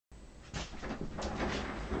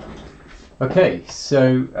Okay,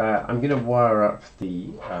 so I'm going to wire up the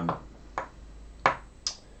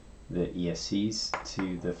ESCs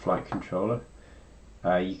to the flight controller.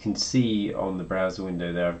 You can see on the browser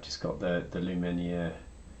window there I've just got the Lumiere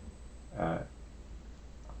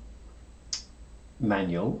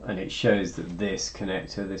manual, and it shows that this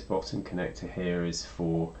connector, this bottom connector here, is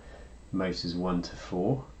for motors 1 to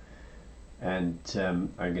 4, and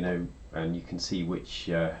and you can see which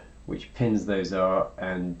pins those are,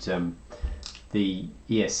 and the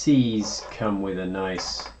ESCs come with a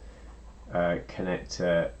nice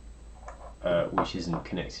connector which isn't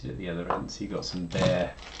connected at the other end, so you've got some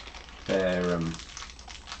bare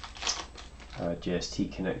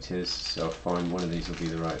JST connectors, so I'll find one of these will be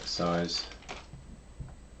the right size.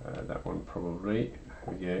 That one probably.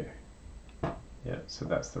 There we go. Yeah, so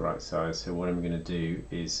that's the right size. So what I'm going to do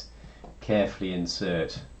is carefully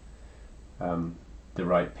insert the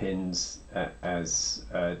right pins as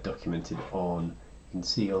documented on. You can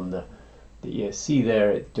see on the ESC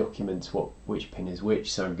there, it documents which pin is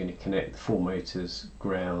which. So I'm going to connect the 4 motors,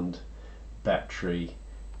 ground, battery,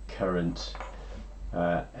 current,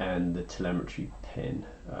 and the telemetry pin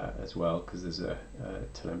as well, because there's a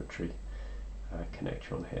telemetry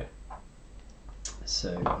connector on here.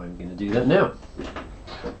 So I'm going to do that now.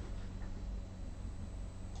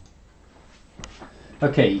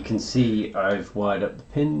 Okay, you can see I've wired up the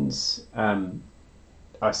pins.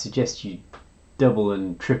 I suggest you double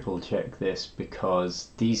and triple check this, because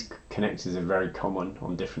these connectors are very common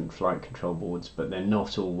on different flight control boards, but they're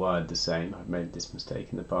not all wired the same. I've made this mistake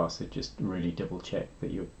in the past, so just really double check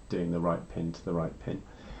that you're doing the right pin to the right pin.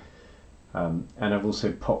 And I've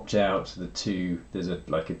also popped out the two, there's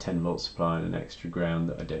like a 10 volt supply and an extra ground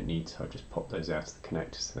that I don't need, so I've just popped those out of the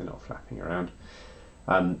connector so they're not flapping around.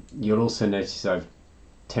 You'll also notice I've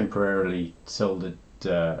temporarily soldered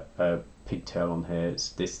a pigtail on here.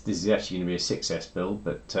 This is actually going to be a 6S build,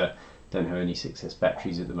 but don't have any 6S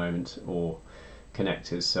batteries at the moment or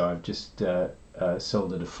connectors, so I've just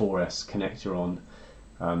soldered a 4S connector on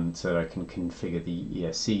so I can configure the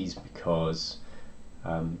ESCs, because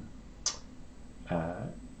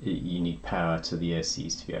you need power to the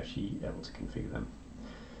ESCs to be actually able to configure them.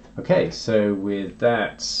 Okay, so with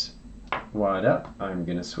that wired up, I'm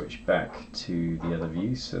going to switch back to the other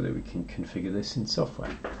view so that we can configure this in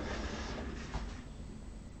software.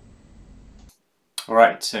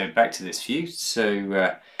 Alright, so back to this view.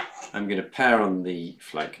 So I'm going to power on the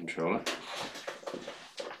flight controller.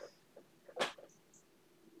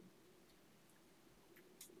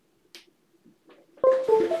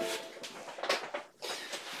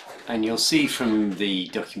 And you'll see from the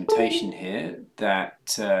documentation here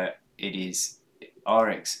that it is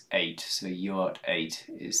RX8, so UART8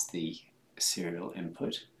 is the serial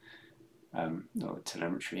input, or the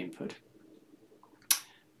telemetry input.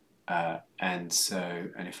 And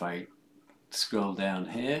if I scroll down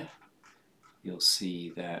here, you'll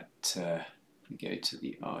see that we go to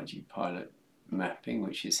the ArduPilot mapping,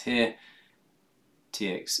 which is here.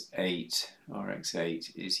 TX8,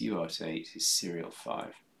 RX8 is UART8, is serial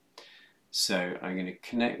 5. So I'm going to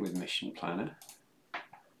connect with Mission Planner.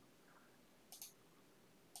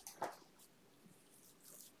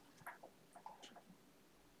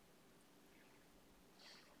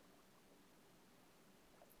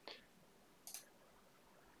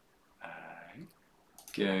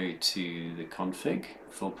 Go to the config,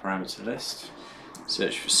 full parameter list,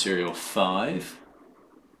 search for serial 5,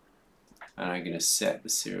 and I'm going to set the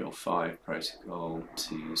serial 5 protocol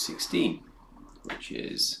to 16, which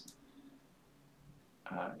is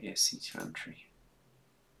ESC telemetry.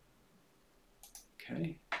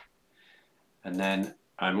 Okay, and then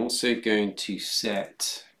I'm also going to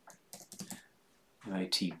set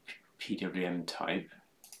MOT PWM type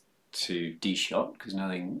to DShot, because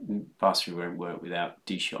nothing pass-through won't work without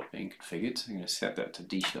DShot being configured. So I'm going to set that to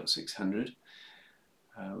DShot 600,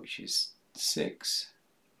 which is 6,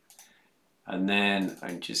 and then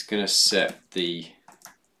I'm just going to set the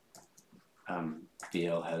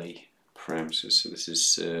BL heli parameters. So this is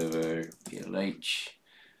servo PLH,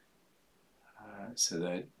 so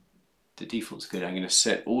that the default's good. I'm going to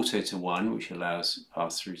set auto to 1, which allows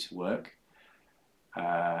pass-through to work,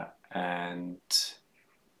 and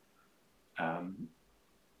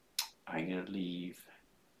I'm going to leave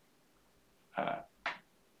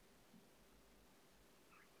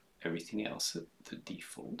everything else at the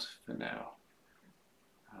default for now.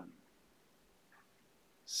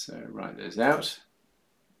 So write those out.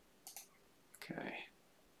 Okay.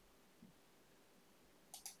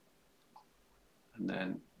 And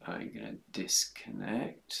then I'm going to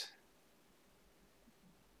disconnect.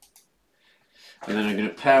 And then I'm going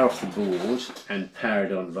to power off the board and power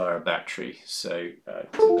it on via a battery. So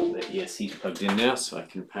I've got the ESCs plugged in now, so I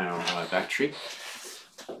can power on via battery.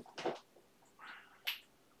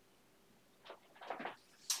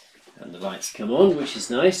 And the lights come on, which is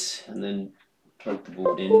nice, and then plug the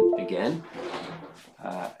board in again.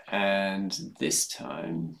 And this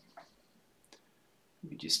time,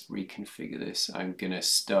 let me just reconfigure this. I'm going to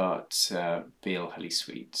start BL Heli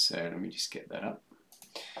Suite. So let me just get that up.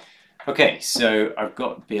 Okay, so I've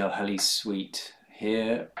got BL Heli Suite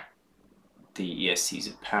here. The ESCs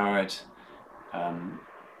are powered.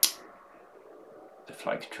 The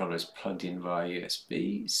flight controller is plugged in via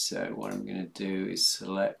USB. So what I'm going to do is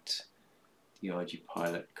select the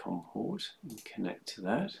ArduPilot COM port and connect to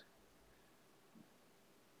that.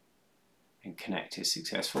 And connect is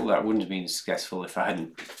successful. That wouldn't have been successful if I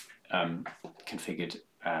hadn't configured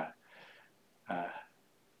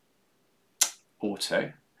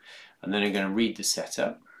auto. And then I'm going to read the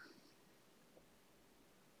setup.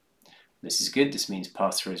 This is good. This means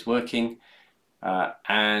pass-through is working.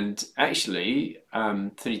 And actually,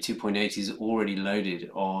 32.8 is already loaded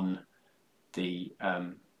on the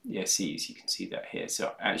ESCs. You can see that here.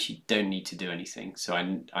 So I actually don't need to do anything. So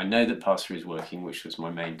I know that pass-through is working, which was my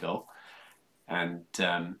main goal. And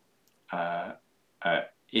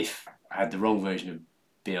if I had the wrong version of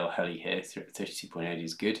BL Heli here, 32.8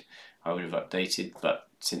 is good, I would have updated, but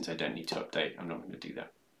since I don't need to update, I'm not going to do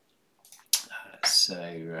that.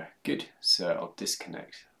 Good, so I'll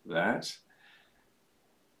disconnect that.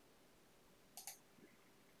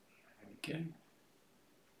 There we go.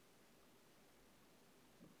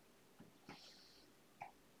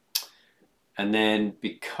 And then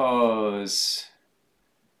because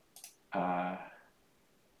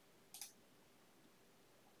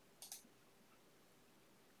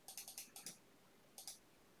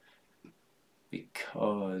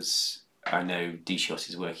I know D-Shot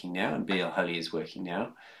is working now and BL Heli is working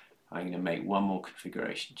now, I'm going to make one more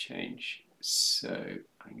configuration change. So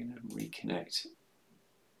I'm going to reconnect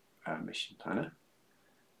our mission planner.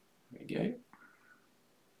 There we go.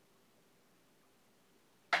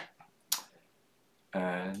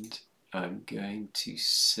 And I'm going to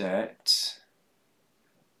set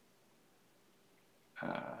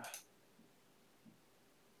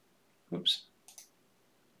whoops,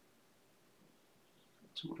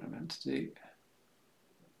 that's what I meant to do.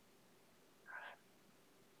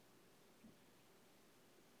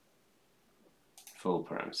 Full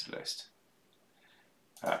parameter list.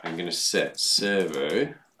 I'm going to set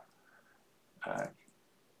servo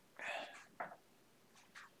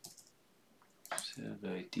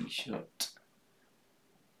servo D-Shot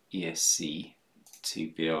ESC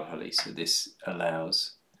to BL Heli. So this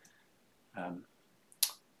allows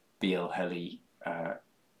BL Heli.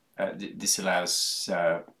 This allows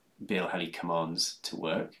BL Heli commands to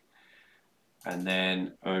work. And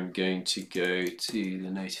then I'm going to go to the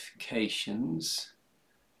notifications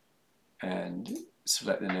and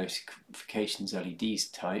select the notifications LEDs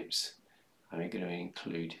types. I'm going to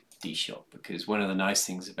include D-Shot because one of the nice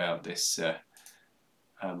things about this,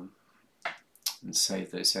 and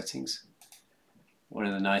save those settings. One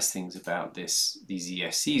of the nice things about these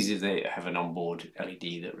ESCs is they have an onboard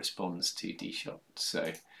LED that responds to D-Shot.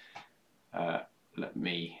 So let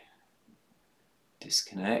me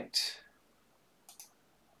disconnect.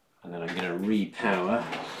 And then I'm going to repower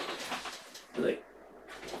the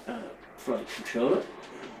flight controller.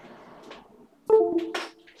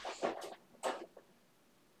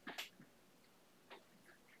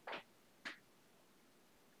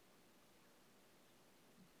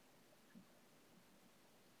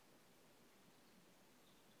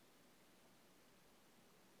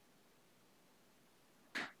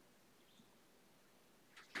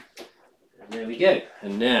 And there we go.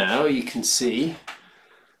 And now you can see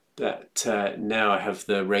that now I have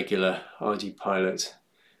the regular ArduPilot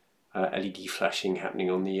LED flashing happening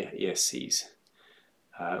on the ESCs,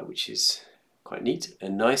 which is quite neat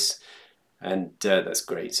and nice, and that's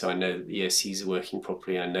great. So I know that the ESCs are working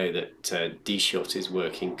properly. I know that D-Shot is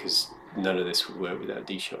working because none of this would work without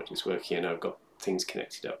D-Shot. It's working, and I've got things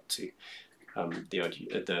connected up to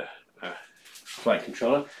the flight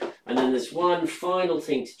controller. And then there's one final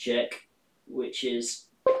thing to check, which is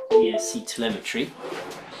ESC telemetry.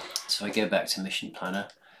 So I go back to Mission Planner.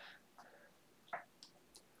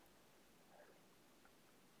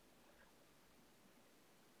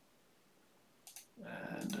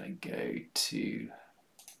 And I go to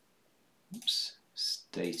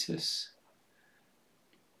status.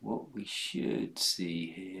 What we should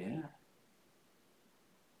see here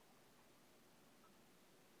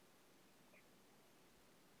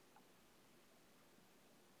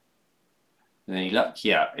And any luck?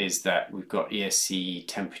 Yeah, is that we've got ESC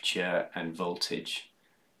temperature and voltage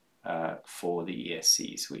for the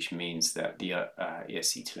ESCs, which means that the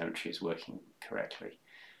ESC telemetry is working correctly.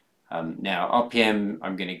 Now, RPM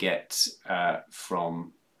I'm going to get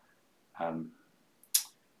from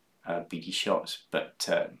BD shot, but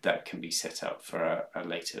that can be set up for a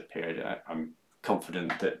later period. I'm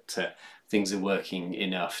confident that things are working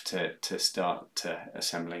enough to start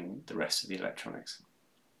assembling the rest of the electronics.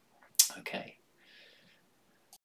 Okay.